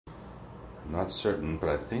Not certain, but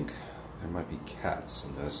I think there might be cats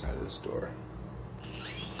on the other side of this door.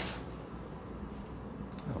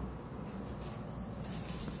 Oh.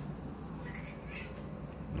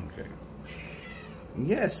 Okay.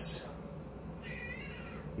 Yes!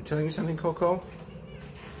 You telling me something, Coco?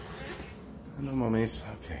 Hello, mummies.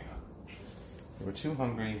 Okay. We were too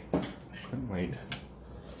hungry. Couldn't wait.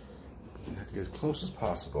 We had to get as close as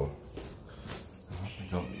possible.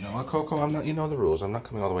 No, Coco, I'm not. You know the rules. I'm not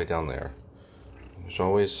coming all the way down there. There's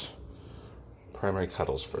always primary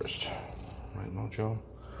cuddles first, right, Mojo?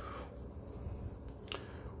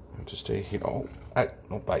 I have to stay here. Oh,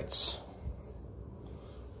 no bites.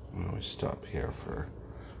 We always stop here for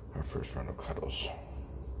our first round of cuddles.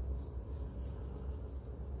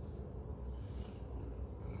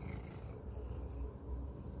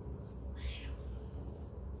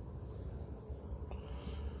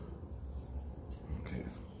 Okay.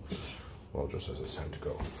 Mojo says it's time to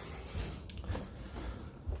go.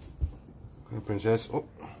 Princess. Oh,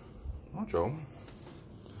 Mojo.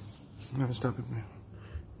 You haven't stopped at my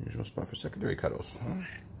usual spot for secondary cuddles, huh?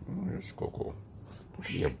 Oh, here's Coco. Look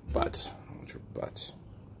at your butt. I want your butt.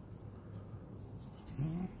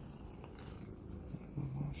 What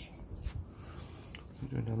are you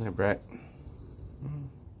doing down there, Brett?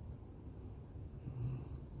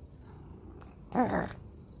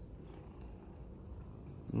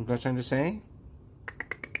 You got something to say?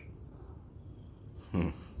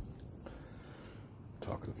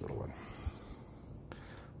 Talkative little one.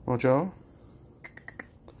 Mojo?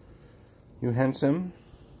 You handsome?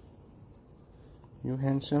 You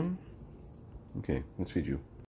handsome? Okay, let's feed you.